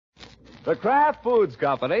The Kraft Foods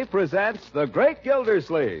Company presents The Great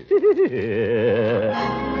Gildersleeve.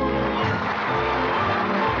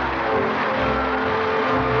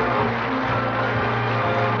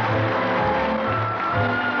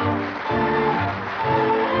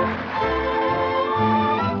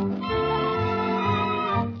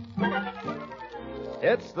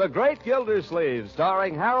 It's The Great Gildersleeve,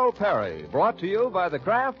 starring Harold Perry, brought to you by the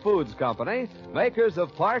Kraft Foods Company, makers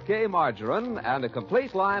of Parquet margarine and a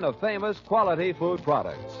complete line of famous quality food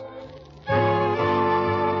products.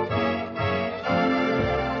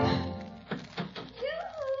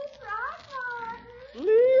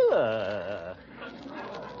 Leila!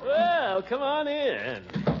 Well, come on in.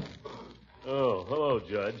 Oh, hello,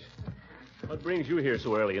 Judge. What brings you here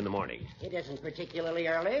so early in the morning? It isn't particularly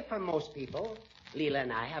early for most people. Leila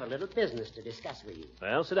and I have a little business to discuss with you.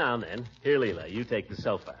 Well, sit down then. Here, Leila, you take the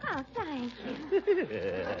sofa. Oh, thank you.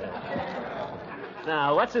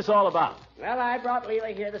 Now, what's this all about? Well, I brought Leila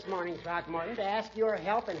here this morning, Throckmorton, to ask your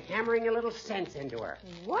help in hammering a little sense into her.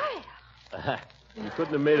 Well, You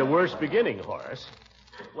couldn't have made a worse beginning, Horace.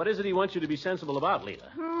 What is it he wants you to be sensible about,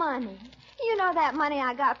 Leila? money. You know that money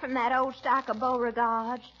I got from that old stock of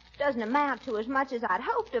Beauregards doesn't amount to as much as I'd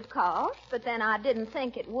hoped, of course, but then I didn't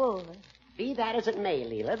think it would. Be that as it may,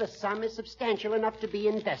 Leila, the sum is substantial enough to be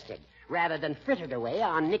invested, rather than frittered away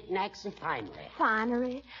on knickknacks and finery.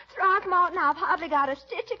 Finery? Throckmorton, I've hardly got a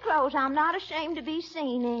stitch of clothes I'm not ashamed to be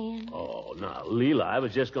seen in. Oh, now, Leila, I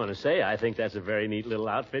was just going to say, I think that's a very neat little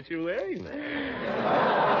outfit you're wearing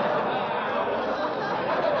there.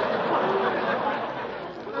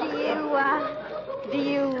 Do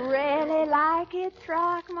you really like it,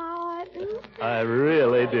 Throckmorton? I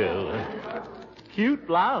really do. Cute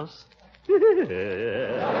blouse.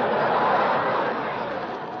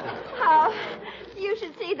 Oh, you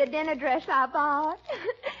should see the dinner dress I bought.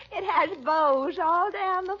 It has bows all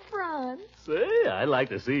down the front. Say, I'd like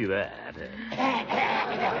to see that.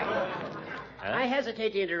 I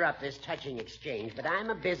hesitate to interrupt this touching exchange, but I'm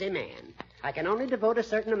a busy man. I can only devote a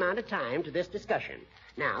certain amount of time to this discussion.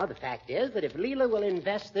 Now, the fact is that if Leila will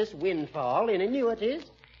invest this windfall in annuities,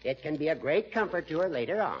 it can be a great comfort to her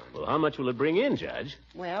later on. Well, how much will it bring in, Judge?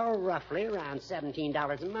 Well, roughly around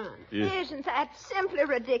 $17 a month. Isn't that simply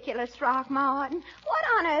ridiculous, Throckmorton? What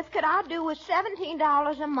on earth could I do with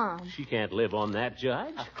 $17 a month? She can't live on that,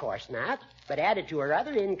 Judge. Of course not. But added to her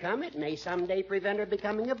other income, it may someday prevent her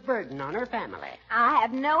becoming a burden on her family. I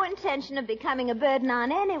have no intention of becoming a burden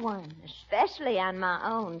on anyone, especially on my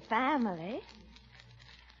own family.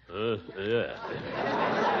 Yeah.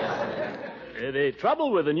 The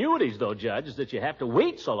trouble with annuities, though, Judge, is that you have to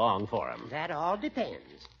wait so long for them. That all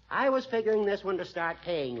depends. I was figuring this one to start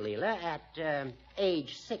paying Leila at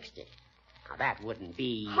age 60. Now, that wouldn't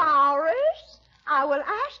be... Horace, I will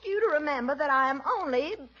ask you to remember that I am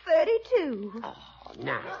only 32. Oh,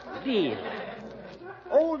 now, Leila.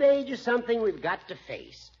 Old age is something we've got to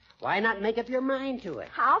face. Why not make up your mind to it?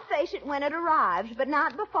 I'll face it when it arrives, but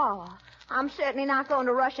not before. I'm certainly not going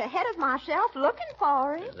to rush ahead of myself looking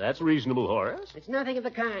for it. That's reasonable, Horace. It's nothing of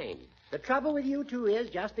the kind. The trouble with you two is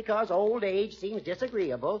just because old age seems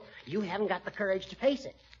disagreeable, you haven't got the courage to face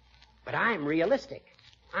it. But I'm realistic.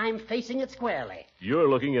 I'm facing it squarely. You're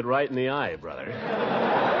looking it right in the eye, brother.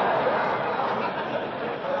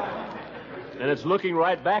 And it's looking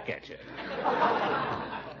right back at you.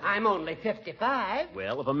 I'm only 55.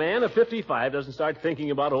 Well, if a man of 55 doesn't start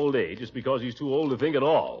thinking about old age, it's because he's too old to think at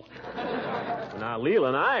all. Now, Leila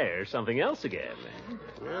and I are something else again.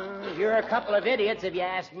 You're a couple of idiots if you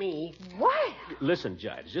ask me. What? Listen,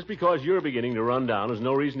 Judge, just because you're beginning to run down is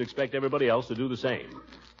no reason to expect everybody else to do the same.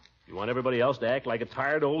 You want everybody else to act like a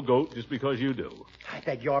tired old goat just because you do. I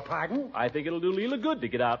beg your pardon? I think it'll do Leila good to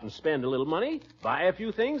get out and spend a little money, buy a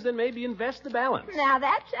few things, then maybe invest the balance. Now,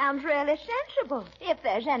 that sounds really sensible, if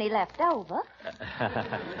there's any left over.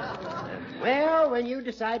 Well, when you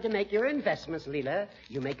decide to make your investments, Leila,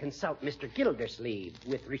 you may consult Mr. Gildersleeve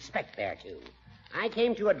with respect thereto. I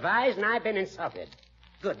came to advise, and I've been insulted.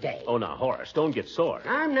 Good day. Oh, now, Horace, don't get sore.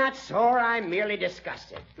 I'm not sore. I'm merely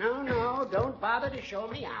disgusted. No, don't bother to show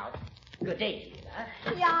me out. Good day,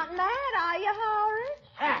 Leila. You aren't mad, are you, Horace?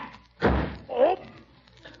 Ah. Oh,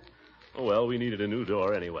 well, we needed a new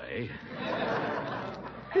door anyway.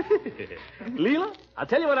 Leila, I'll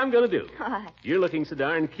tell you what I'm going to do. What? You're looking so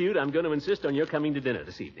darn cute, I'm going to insist on your coming to dinner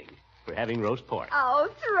this evening. We're having roast pork. Oh,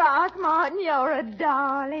 Throckmorton, you're a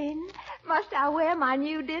darling. Must I wear my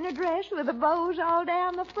new dinner dress with the bows all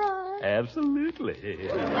down the front? Absolutely.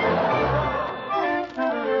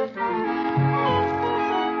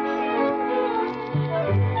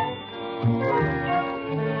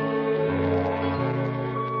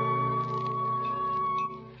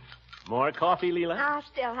 More coffee, Leila? I'll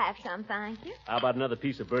still have some, thank you. How about another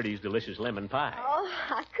piece of Bertie's delicious lemon pie? Oh,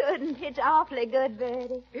 I couldn't. It's awfully good,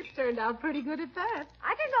 Bertie. It turned out pretty good at that.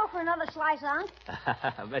 I could go for another slice, Unc.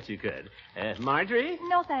 I bet you could. Marjorie?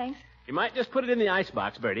 No, thanks. You might just put it in the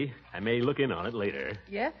icebox, Bertie. I may look in on it later.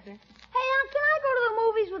 Yes, sir. Hey, Unc, can I go to the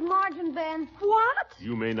movies with Marge and Ben? What?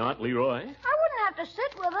 You may not, Leroy. I wouldn't have to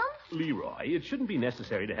sit with them. Leroy, it shouldn't be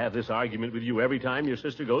necessary to have this argument with you every time your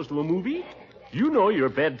sister goes to a movie. You know your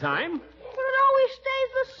bedtime. But it always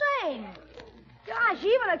stays the same. Gosh,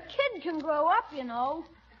 even a kid can grow up, you know.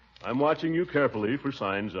 I'm watching you carefully for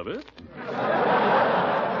signs of it.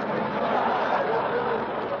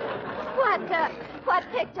 What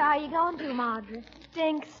picture are you going to, Marjorie?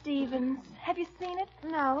 Dink Stevens. Have you seen it?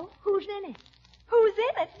 No. Who's in it? Who's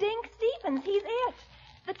in it? Dink Stevens. He's it.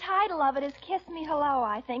 The title of it is Kiss Me Hello,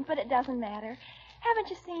 I think, but it doesn't matter. Haven't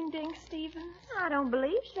you seen Dink Stevens? I don't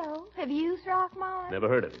believe so. Have you, Throckmorton? Never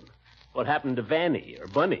heard of him. What happened to Vanny or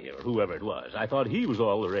Bunny or whoever it was? I thought he was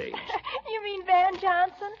all the rage. You mean Van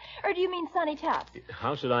Johnson? Or do you mean Sonny Tufts?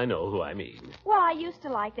 How should I know who I mean? Well, I used to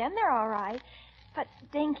like them. They're all right. But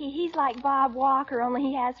Dinky, he's like Bob Walker, only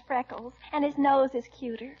he has freckles, and his nose is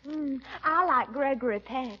cuter. I like Gregory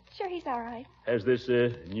Peck. Sure, he's all right. Has this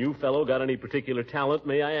new fellow got any particular talent,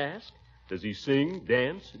 may I ask? Does he sing,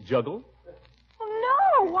 dance, juggle?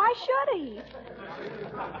 No, why should he?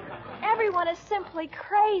 Everyone is simply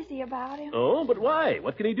crazy about him. Oh, but why?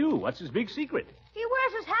 What can he do? What's his big secret? He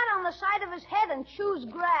wears his hat on the side of his head and chews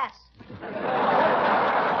grass.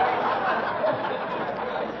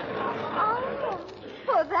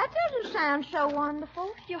 Well, that doesn't sound so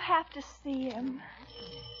wonderful. You have to see him.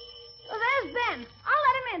 Well, there's Ben. I'll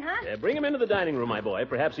let him in, huh? Bring him into the dining room, my boy.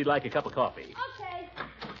 Perhaps he'd like a cup of coffee. Okay. Hi,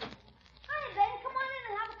 Ben. Come on in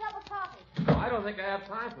and have a cup of coffee. I don't think I have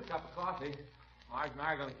time for a cup of coffee. Marge and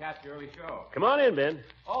I are going to catch the early show. Come on in, Ben.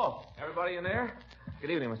 Oh, everybody in there?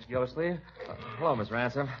 Good evening, Mr. Gildersleeve. Hello, Miss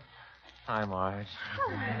Ransom. Hi, Marge.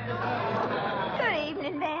 Good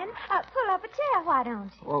evening, Ben. Pull up a chair, why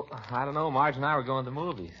don't you? Well, I don't know. Marge and I were going to the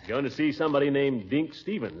movies. Going to see somebody named Dink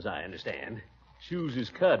Stevens, I understand. Chews his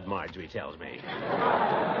cud, Marjorie tells me.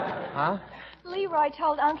 Huh? Leroy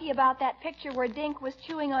told Unky about that picture where Dink was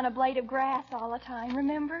chewing on a blade of grass all the time,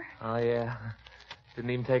 remember? Oh, yeah.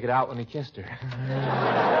 Didn't even take it out when he kissed her.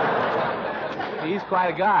 He's quite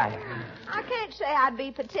a guy. I can't say I'd be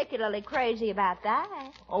particularly crazy about that.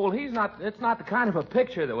 Oh, well, it's not the kind of a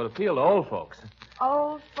picture that would appeal to old folks.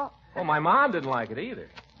 Old folks. Well, my mom didn't like it either.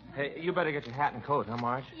 Hey, you better get your hat and coat, huh,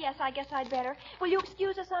 Marge? Yes, I guess I'd better. Will you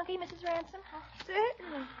excuse us, Unky, Mrs. Ransom?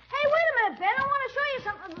 Certainly. Hey, wait a minute, Ben. I want to show you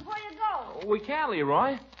something before you go. We can't,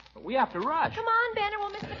 Leroy. We have to rush. Come on, Ben, or we'll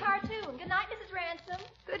miss the cartoon. Good night, Mrs. Ransom.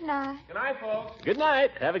 Good night. Good night, folks. Good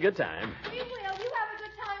night. Have a good time. We will. You have a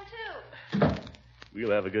good time, too.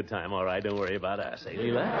 We'll have a good time, all right. Don't worry about us, eh,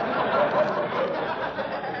 Leila?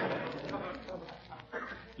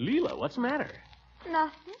 Leila, what's the matter?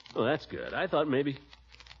 Nothing. Oh, that's good. I thought maybe...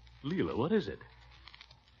 Leila, what is it?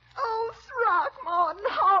 Oh, Throckmorton,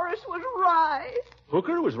 Horace was right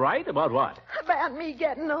Hooker was right? About what? about me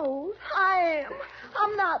getting old. I am.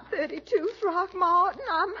 I'm not 32, Throckmorton.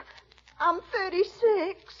 I'm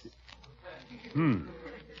 36.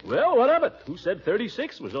 Well, what of it? Who said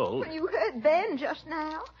 36 was old? You heard Ben just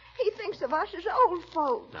now. He thinks of us as old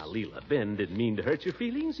folks. Now, Leila, Ben didn't mean to hurt your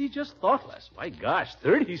feelings. He's just thoughtless. My gosh,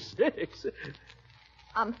 36.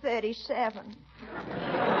 I'm 37.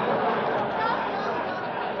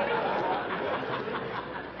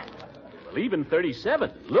 Well, even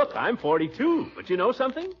 37. Look, I'm 42. But you know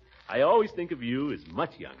something? I always think of you as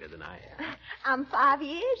much younger than I am. I'm 5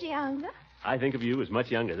 years younger. I think of you as much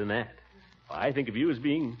younger than that. I think of you as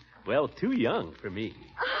being, well, too young for me.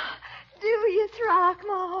 Do you,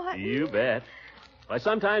 Throckmorton? You bet. Why,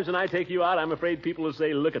 sometimes when I take you out, I'm afraid people will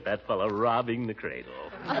say, look at that fellow robbing the cradle.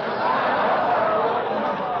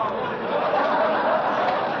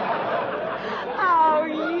 Oh,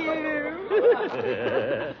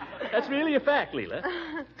 you. That's really a fact, Leila.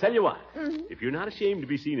 Tell you what, if you're not ashamed to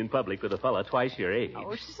be seen in public with a fella twice your age,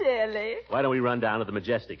 Oh, silly. why don't we run down to the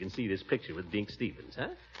Majestic and see this picture with Dink Stevens, huh?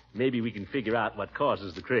 Maybe we can figure out what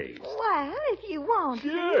causes the craze. Well, if you want to.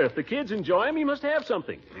 Sure, if the kids enjoy him, he must have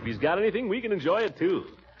something. If he's got anything, we can enjoy it, too.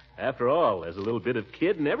 After all, there's a little bit of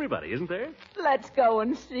kid in everybody, isn't there? Let's go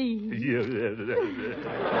and see.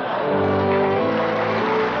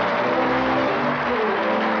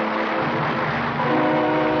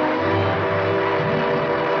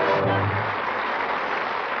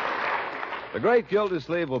 The great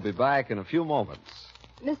Gildersleeve will be back in a few moments.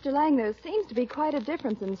 Mr. Lang, there seems to be quite a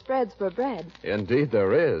difference in spreads for bread. Indeed,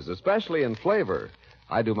 there is, especially in flavor.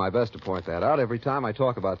 I do my best to point that out every time I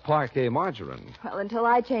talk about parquet margarine. Well, until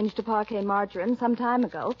I changed to parquet margarine some time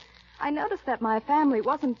ago, I noticed that my family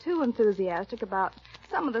wasn't too enthusiastic about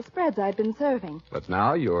some of the spreads I'd been serving. But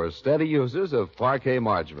now you're steady users of parquet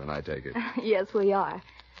margarine, I take it. Yes, we are.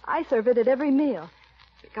 I serve it at every meal.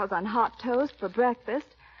 Because on hot toast for breakfast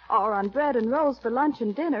or on bread and rolls for lunch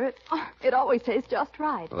and dinner, it always tastes just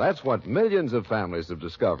right. Well, that's what millions of families have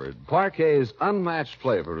discovered. Parquet's unmatched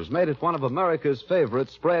flavor has made it one of America's favorite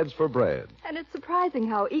spreads for bread. And it's surprising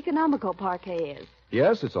how economical parquet is.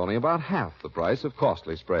 Yes, it's only about half the price of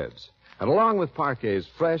costly spreads. And along with Parquet's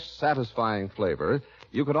fresh, satisfying flavor,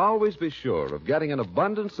 you can always be sure of getting an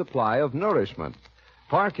abundant supply of nourishment.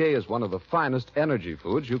 Parquet is one of the finest energy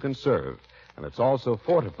foods you can serve, and it's also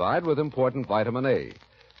fortified with important vitamin A.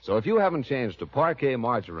 So if you haven't changed to Parquet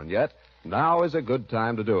margarine yet, now is a good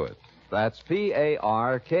time to do it. That's Parkay,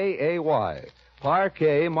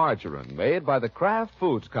 Parquet margarine, made by the Kraft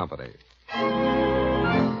Foods Company.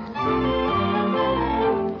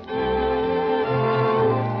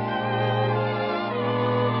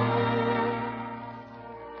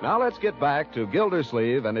 Now let's get back to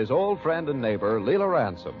Gildersleeve and his old friend and neighbor, Leila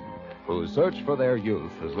Ransom, whose search for their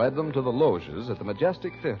youth has led them to the loges at the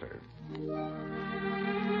Majestic Theater.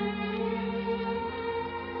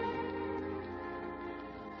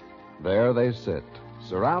 There they sit,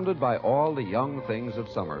 surrounded by all the young things of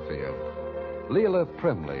Summerfield. Leila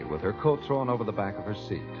primly with her coat thrown over the back of her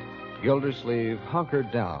seat. Gildersleeve hunkered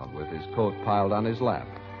down with his coat piled on his lap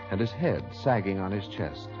and his head sagging on his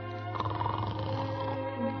chest.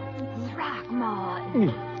 Throckmorton.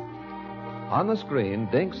 On the screen,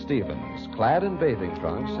 Dink Stevens, clad in bathing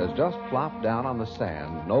trunks, has just plopped down on the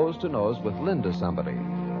sand, nose to nose with Linda somebody.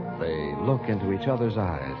 They look into each other's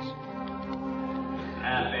eyes.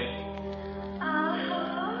 Happy.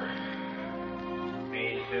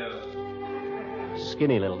 Me too.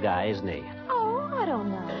 Skinny little guy, isn't he? Oh, I don't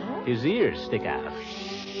know. His ears stick out.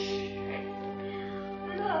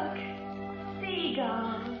 Look,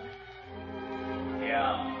 seagulls.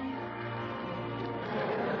 Yeah.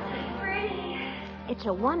 Pretty. It's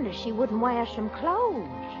a wonder she wouldn't wear some clothes.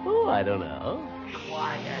 Oh, I don't know.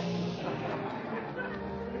 Quiet.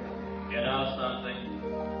 You know something?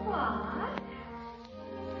 What?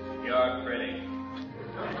 You're pretty.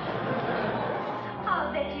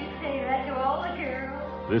 I'll bet you say that to all the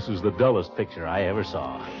girls. This is the dullest picture I ever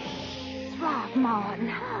saw. Throckmorton,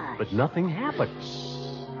 hush. But nothing happens.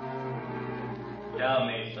 Tell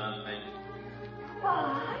me something.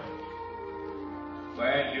 What?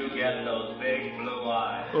 Where'd you get those big blue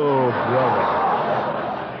eyes? Oh, brother.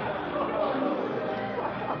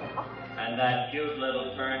 And that cute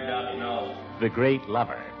little turned-up nose? The great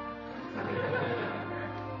lover.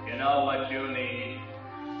 You know what you need?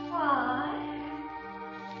 What?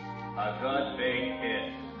 A good big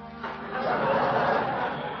kiss.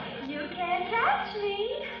 You can't catch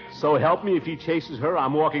me. So help me, if he chases her,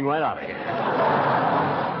 I'm walking right out of here.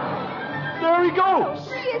 There he goes.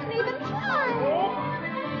 She isn't even trying.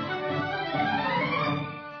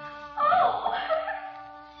 Oh!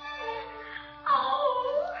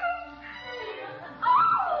 Oh!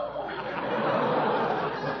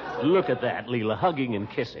 Look at that, Leila, hugging and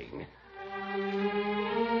kissing.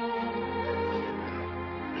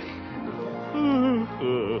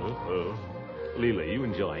 Leila, you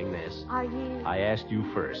enjoying this? Are you? I asked you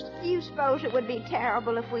first. Do you suppose it would be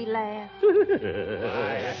terrible if we laughed?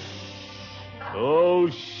 Oh,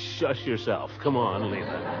 shush yourself. Come on,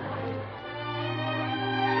 Leila.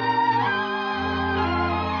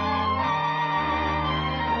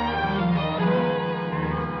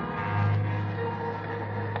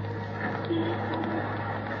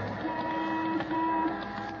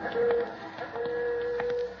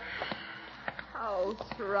 Oh,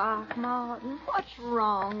 Throckmorton, what's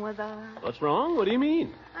wrong with us? What's wrong? What do you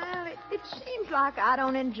mean? Well, it seems like I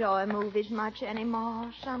don't enjoy movies much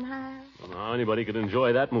anymore, somehow. Well, now, anybody could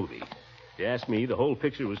enjoy that movie. If you ask me, the whole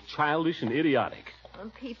picture was childish and idiotic.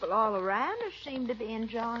 And people all around us seem to be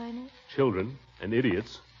enjoying it. Children and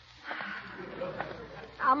idiots.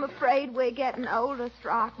 I'm afraid we're getting older,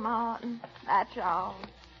 Throckmorton. That's all.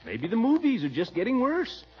 Maybe the movies are just getting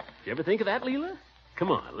worse. Did you ever think of that, Leila?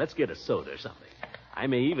 Come on, let's get a soda or something. I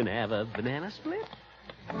may even have a banana split.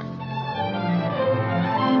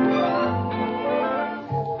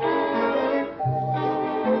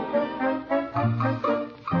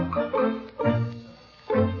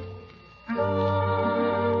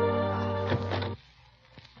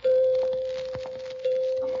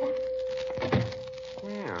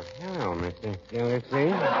 Well, hello, Mr.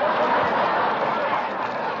 Gildersleeve.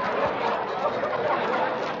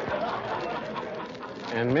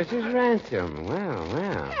 And Mrs. Ransom. Well.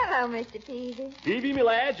 Hello, Mr. Peavy. Peavy, me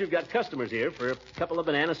lads, you've got customers here for a couple of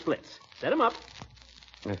banana splits. Set them up.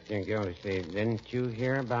 Mr. Gildersleeve, didn't you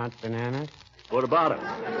hear about bananas? What about them?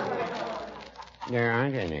 There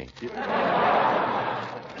aren't any.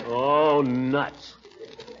 Oh, nuts.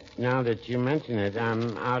 Now that you mention it,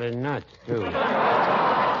 I'm out of nuts, too.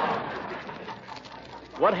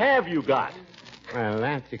 What have you got? Well,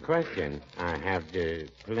 that's the question. I have the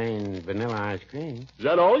plain vanilla ice cream. Is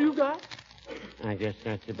that all you got? I guess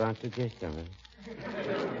that's about the gist of it.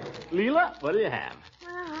 Leila, what do you have?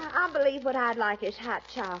 I believe what I'd like is hot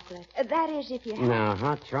chocolate. That is, if you have. Now,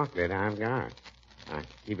 hot chocolate I've got. I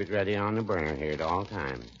keep it ready on the burner here at all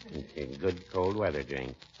times. It's a good cold weather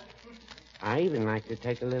drink. I even like to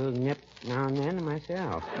take a little nip now and then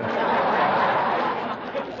myself.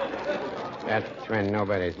 That's when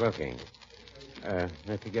nobody's looking.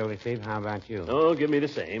 Mr. Gildersleeve, how about you? Oh, give me the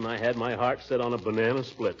same. I had my heart set on a banana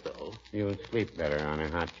split, though. You'll sleep better on a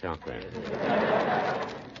hot chocolate.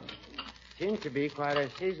 Seems to be quite a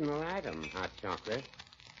seasonal item, hot chocolate.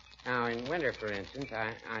 Now, in winter, for instance,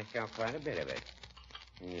 I sell quite a bit of it.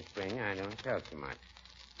 In the spring, I don't sell so much.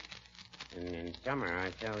 And in summer, I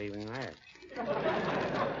sell even less.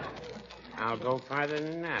 I'll go farther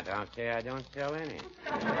than that. I'll say I don't sell any.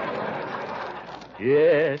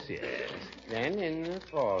 Yes. Then in the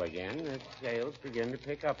fall again, the sales begin to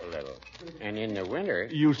pick up a little. And in the winter...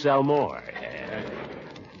 You sell more.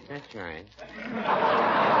 That's right.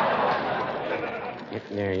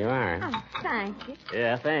 There you are. Oh, thank you.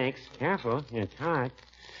 Yeah, thanks. Careful, it's hot.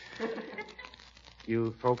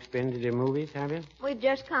 You folks been to the movies, have you? We've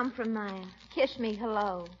just come from there. Kiss me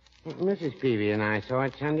hello. Mrs. Peavy and I saw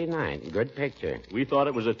it Sunday night. Good picture. We thought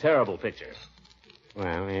it was a terrible picture.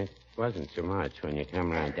 Well, it wasn't so much when you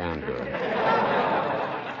come right down to it.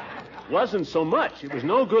 Wasn't so much. It was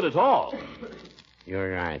no good at all.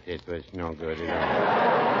 You're right. It was no good at all.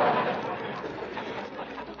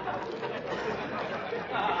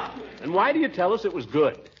 And why do you tell us it was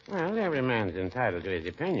good? Well, every man's entitled to his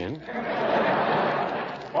opinion.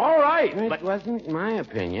 All right. It wasn't my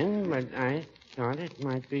opinion, but I thought it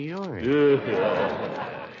might be yours.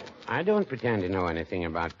 I don't pretend to know anything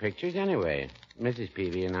about pictures anyway. Mrs.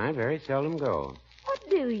 Peavy and I very seldom go. What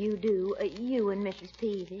do, you and Mrs.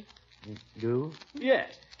 Peavy? Do?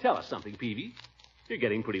 Yes. Tell us something, Peavy. You're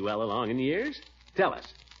getting pretty well along in years. Tell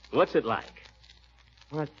us. What's it like?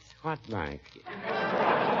 What's what like?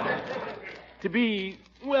 To be,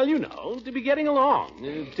 well, you know, to be getting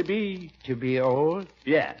along. To be... To be old?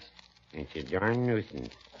 Yes. It's a darn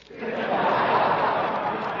nuisance.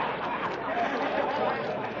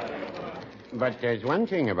 But there's one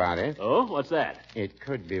thing about it. Oh, what's that? It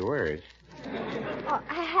could be worse. Oh,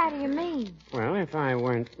 how do you mean? Well, if I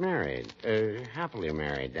weren't married. Happily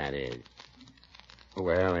married, that is.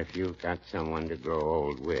 Well, if you've got someone to grow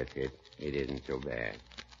old with, it isn't so bad.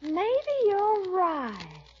 Maybe you're right.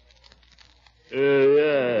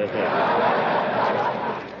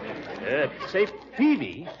 Say,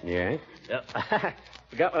 Peavy. Yes?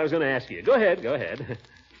 Forgot what I was going to ask you. Go ahead.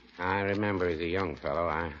 I remember as a young fellow,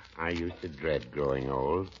 I used to dread growing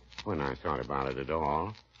old when I thought about it at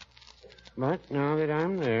all. But now that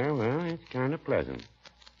I'm there, well, it's kind of pleasant.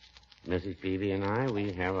 Mrs. Peavy and I,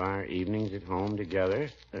 we have our evenings at home together.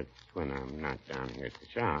 That's when I'm not down here at the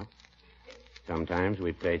shop. Sometimes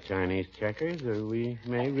we play Chinese checkers, or we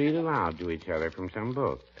may read aloud to each other from some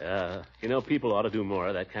book. You know, people ought to do more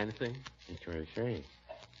of that kind of thing. That's what I say.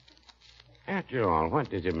 After all, what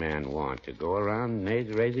does a man want? To go around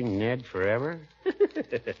raising Ned forever?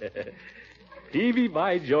 Peavy,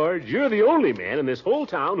 by George, you're the only man in this whole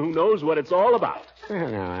town who knows what it's all about. Well,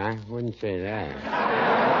 no, I wouldn't say that.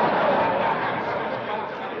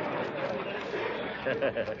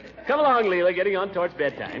 Come along, Leila, getting on towards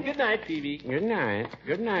bedtime. Good night, Peavy. Good night.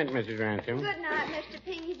 Good night, Mrs. Ransom. Good night, Mr.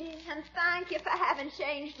 Peavy, and thank you for having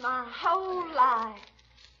changed my whole life.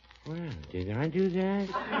 Well, did I do that?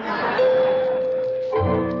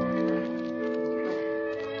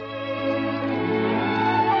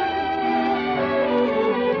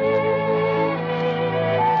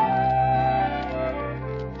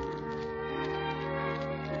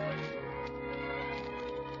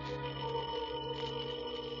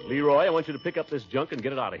 Leroy, I want you to pick up this junk and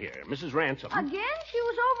get it out of here. Mrs. Ransom. Again? She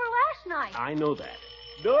was over last night. I know that.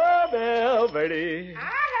 Doorbell, Bertie. I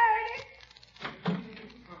heard it.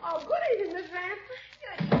 Oh, good evening, Miss Ransom.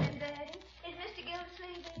 Good evening, Daddy. Is Mr.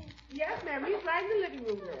 Gildersleeve in? Yes, ma'am. He's right in the living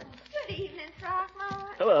room there. Good evening, Throckmorton.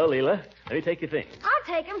 Hello, Leila. Let me take your things. I'll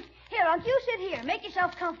take him. Here, Unc, you sit here. Make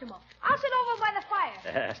yourself comfortable. I'll sit over by the fire.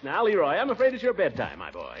 Yes, now, Leroy, I'm afraid it's your bedtime,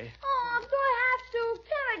 my boy. Oh, do I have to?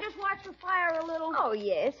 Can't I just watch watch the fire a little? Oh,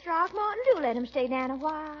 yes, Throckmorton. Do let him stay down a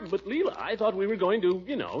while. But, Leila, I thought we were going to,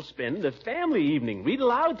 spend the family evening, read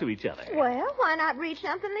aloud to each other. Well, why not read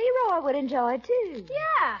something Leroy would enjoy, too?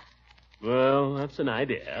 Yeah. Well, that's an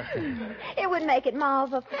idea. It would make it more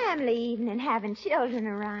of a family evening having children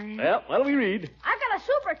around. Well, what'll we read? I've got a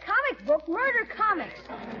super comic book, Murder Comics.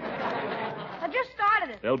 I just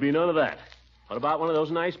started it. There'll be none of that. What about one of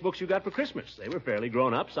those nice books you got for Christmas? They were fairly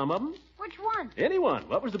grown up, some of them. Which one? Any one.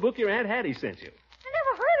 What was the book your Aunt Hattie sent you? I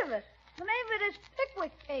never heard of it. The name of it is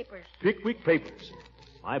Pickwick Papers. Pickwick Papers.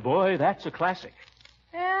 My boy, that's a classic.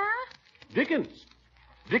 Yeah? Dickens.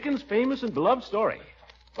 Dickens' famous and beloved story.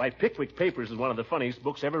 Why, Pickwick Papers is one of the funniest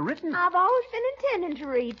books ever written. I've always been intending to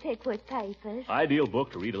read Pickwick Papers. Ideal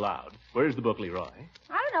book to read aloud. Where's the book, Leroy?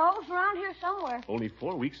 I don't know. It was around here somewhere. Only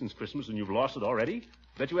 4 weeks since Christmas and you've lost it already?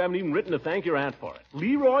 Bet you haven't even written to thank your aunt for it.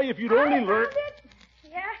 Leroy, if you'd only learn... Found it.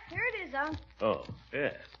 Yeah, here it is, Unc. Oh,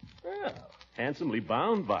 yes. Well, handsomely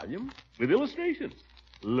bound volume with illustrations.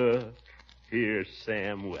 Look, here's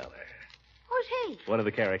Sam Weller. Who's he? One of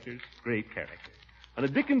the characters. Great character. One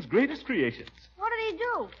of Dickens' greatest creations. What did he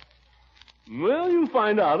do? Well, you'll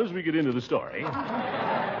find out as we get into the story.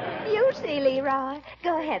 You'll see, Leroy.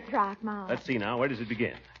 Go ahead, Throckmorton. Let's see now. Where does it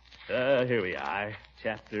begin? Here we are.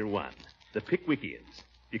 Chapter 1. The Pickwickians.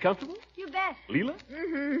 You comfortable? You bet. Leila?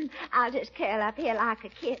 Mm-hmm. I'll just curl up here like a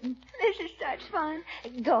kitten. This is such fun.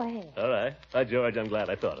 Go ahead. All right. By George, I'm glad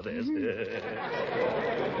I thought of this.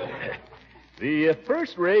 The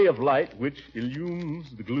first ray of light which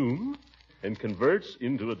illumes the gloom and converts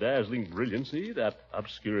into a dazzling brilliancy that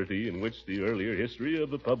obscurity in which the earlier history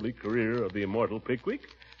of the public career of the immortal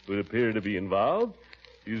Pickwick would appear to be involved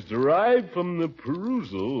is derived from the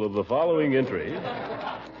perusal of the following entry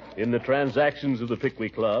in the transactions of the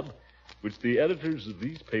Pickwick Club, which the editors of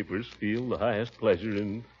these papers feel the highest pleasure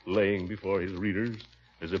in laying before his readers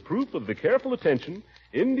as a proof of the careful attention,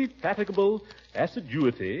 indefatigable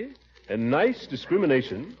assiduity, and nice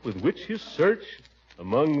discrimination with which his search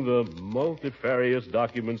among the multifarious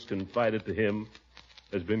documents confided to him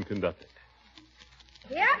has been conducted.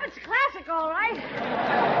 Yep, it's classic, all right.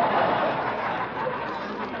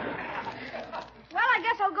 Well, I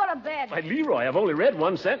guess I'll go to bed. Why, Leroy, I've only read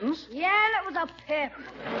one sentence. Yeah, that was a pip.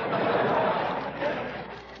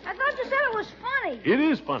 I thought you said it was funny. It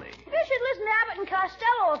is funny. You should listen to Abbott and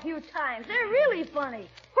Costello a few times. They're really funny.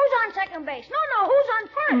 Who's on second base? No, who's on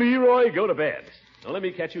first? Leroy, go to bed. Now, let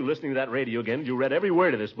me catch you listening to that radio again. You read every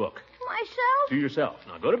word of this book. Myself? To yourself.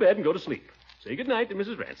 Now, go to bed and go to sleep. Say good night to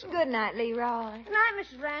Mrs. Ransom. Good night, Leroy. Good night,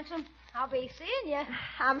 Mrs. Ransom. I'll be seeing you.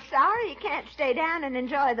 I'm sorry you can't stay down and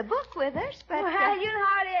enjoy the book with us, but... Well, you know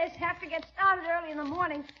how it is. Have to get started early in the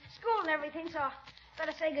morning. School and everything, so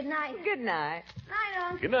better say good night. Good night.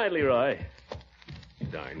 Night, Unc. Good night, Leroy.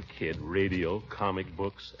 Darn kid. Radio, comic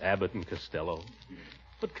books, Abbott and Costello.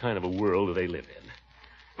 What kind of a world do they live in?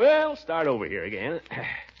 Well, start over here again.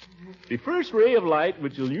 The first ray of light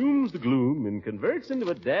which illumes the gloom and converts into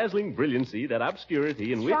a dazzling brilliancy that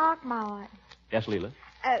obscurity in which... Throckmorton. Yes, Leila?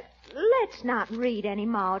 Let's not read any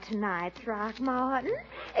more tonight, Throckmorton.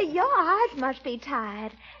 Your eyes must be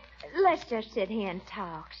tired. Let's just sit here and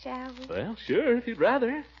talk, shall we? Well, sure, if you'd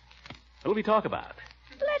rather. What'll we talk about?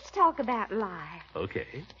 Let's talk about life.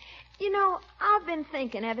 Okay. You know, I've been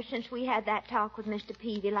thinking ever since we had that talk with Mr.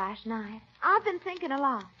 Peavy last night. I've been thinking a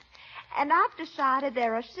lot. And I've decided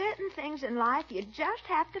there are certain things in life you just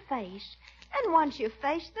have to face. And once you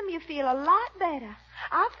face them, you feel a lot better.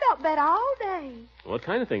 I've felt better all day. What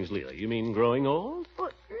kind of things, Leila? You mean growing old?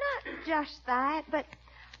 Well, not just that, but,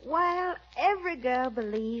 well, every girl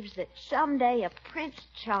believes that someday a Prince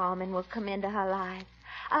Charming will come into her life.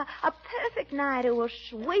 A perfect knight who will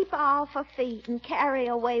sweep her off her feet and carry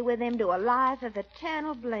her away with him to a life of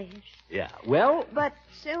eternal bliss. Yeah, well... But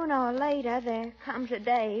sooner or later, there comes a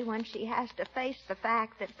day when she has to face the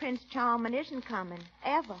fact that Prince Charming isn't coming,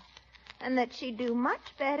 ever. And that she'd do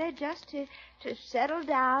much better just to settle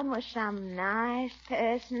down with some nice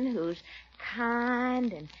person who's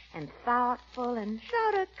kind and thoughtful and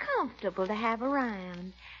sort of comfortable to have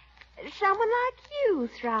around. Someone like you,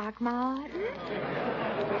 Throckmorton.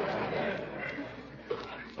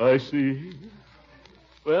 I see.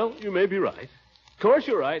 Well, you may be right. Of course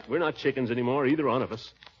you're right. We're not chickens anymore, either one of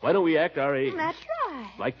us. Why don't we act our age? That's right.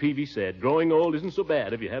 Like Peavy said, growing old isn't so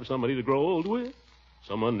bad if you have somebody to grow old with.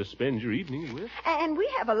 Someone to spend your evenings with. And we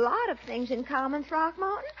have a lot of things in common,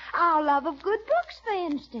 Throckmorton. Our love of good books, for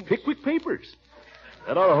instance. Pickwick Papers.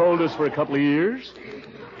 That ought to hold us for a couple of years.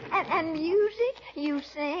 And music. You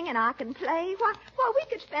sing and I can play. Why, we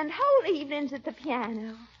could spend whole evenings at the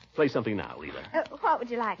piano. Play something now, Leila. What would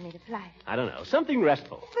you like me to play? I don't know. Something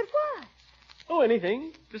restful. But what? Oh,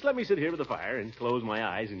 anything. Just let me sit here with the fire and close my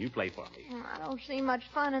eyes and you play for me. I don't see much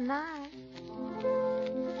fun in that.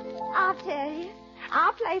 I'll tell you.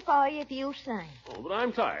 I'll play for you if you sing. Oh, but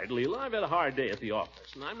I'm tired, Leila. I've had a hard day at the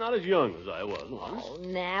office, and I'm not as young as I was once. Oh,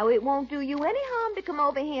 now, it won't do you any harm to come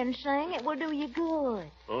over here and sing. It will do you good.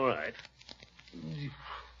 All right.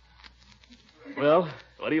 Well,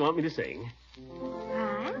 what do you want me to sing?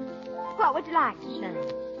 Huh? What would you like to sing?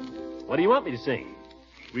 What do you want me to sing?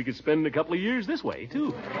 We could spend a couple of years this way,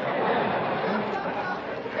 too.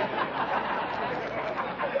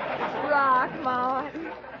 Throckmorton,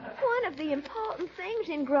 one of the important things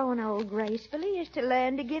in growing old gracefully is to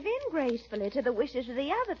learn to give in gracefully to the wishes of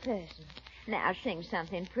the other person. Now sing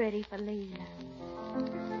something pretty for Leila.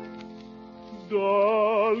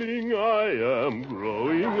 Darling, I am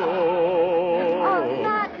growing old. Oh,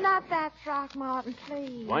 not that, Throckmorton,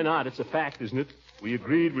 please. Why not? It's a fact, isn't it? We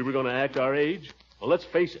agreed we were going to act our age. Well, let's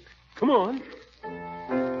face it. Come on.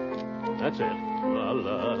 That's it. La,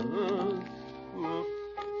 la, la.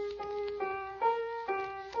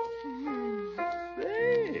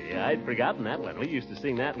 Hey, I'd forgotten that one. We used to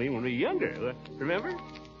sing that when we were younger. Remember?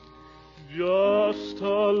 Just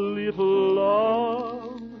a little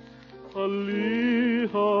love, a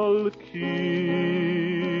little kiss,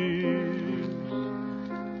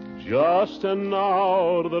 just an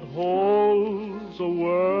hour that holds a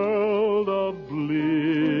world of bliss.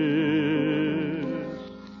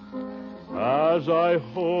 As I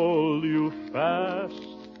hold you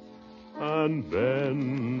fast and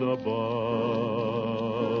bend above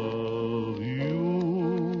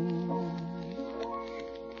you,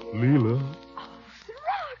 Leila.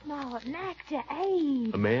 Throckmorton, act your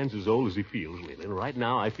age. A man's as old as he feels, Leila, and right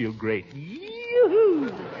now I feel great.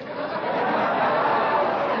 Yoo-hoo!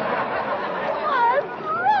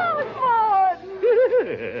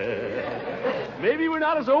 Maybe we're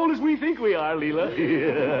not as old as we think we are, Leila.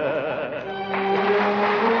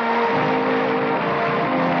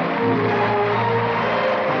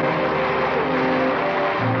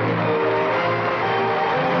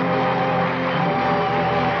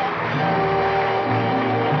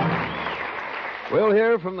 We'll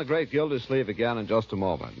hear from the great Gildersleeve again in just a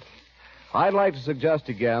moment. I'd like to suggest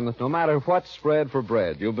again that no matter what spread for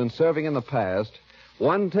bread you've been serving in the past,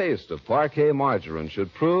 one taste of Parquet margarine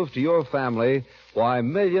should prove to your family why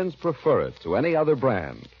millions prefer it to any other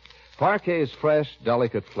brand. Parquet's fresh,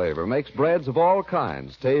 delicate flavor makes breads of all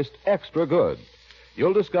kinds taste extra good.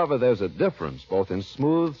 You'll discover there's a difference both in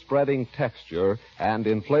smooth, spreading texture and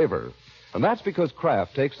in flavor. And that's because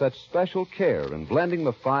Kraft takes such special care in blending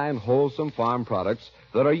the fine, wholesome farm products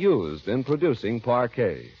that are used in producing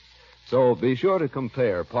Parquet. So be sure to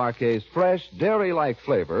compare Parquet's fresh, dairy-like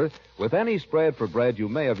flavor with any spread for bread you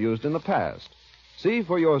may have used in the past. See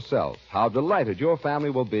for yourself how delighted your family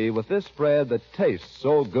will be with this spread that tastes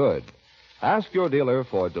so good. Ask your dealer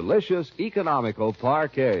for delicious, economical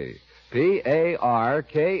Parquet. Parkay.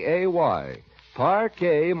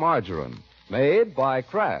 Parquet margarine. Made by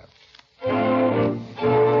Kraft.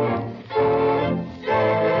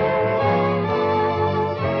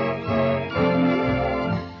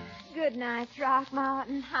 Good night,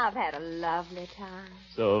 Throckmorton. I've had a lovely time.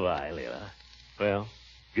 So have I, Leila. Well,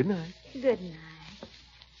 good night. Good night.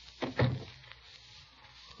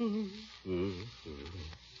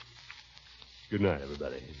 Good night,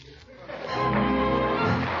 everybody.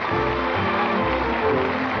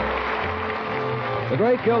 The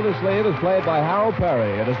Great Gildersleeve is played by Harold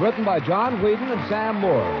Perry. It is written by John Whedon and Sam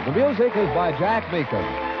Moore. The music is by Jack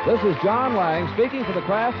Meekum. This is John Lang speaking for the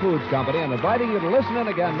Kraft Foods Company and inviting you to listen in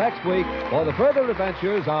again next week for the further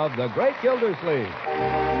adventures of the Great Gildersleeve.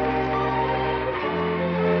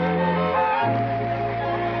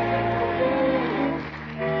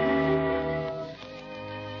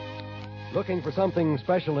 Looking for something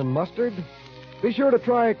special in mustard? Be sure to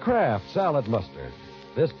try Kraft Salad Mustard.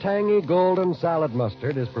 This tangy golden salad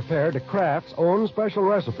mustard is prepared to Kraft's own special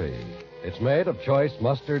recipe. It's made of choice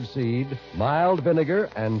mustard seed, mild vinegar,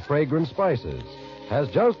 and fragrant spices. Has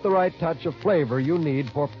just the right touch of flavor you need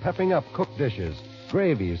for pepping up cooked dishes,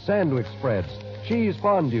 gravies, sandwich spreads, cheese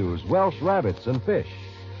fondues, Welsh rabbits, and fish.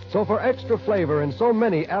 So for extra flavor in so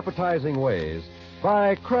many appetizing ways,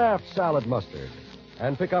 buy Kraft Salad Mustard.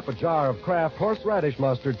 And pick up a jar of Kraft horseradish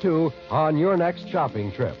mustard, too, on your next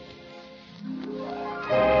shopping trip.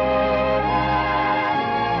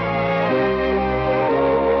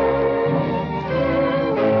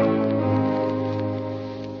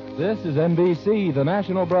 This is NBC, the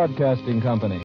National Broadcasting Company.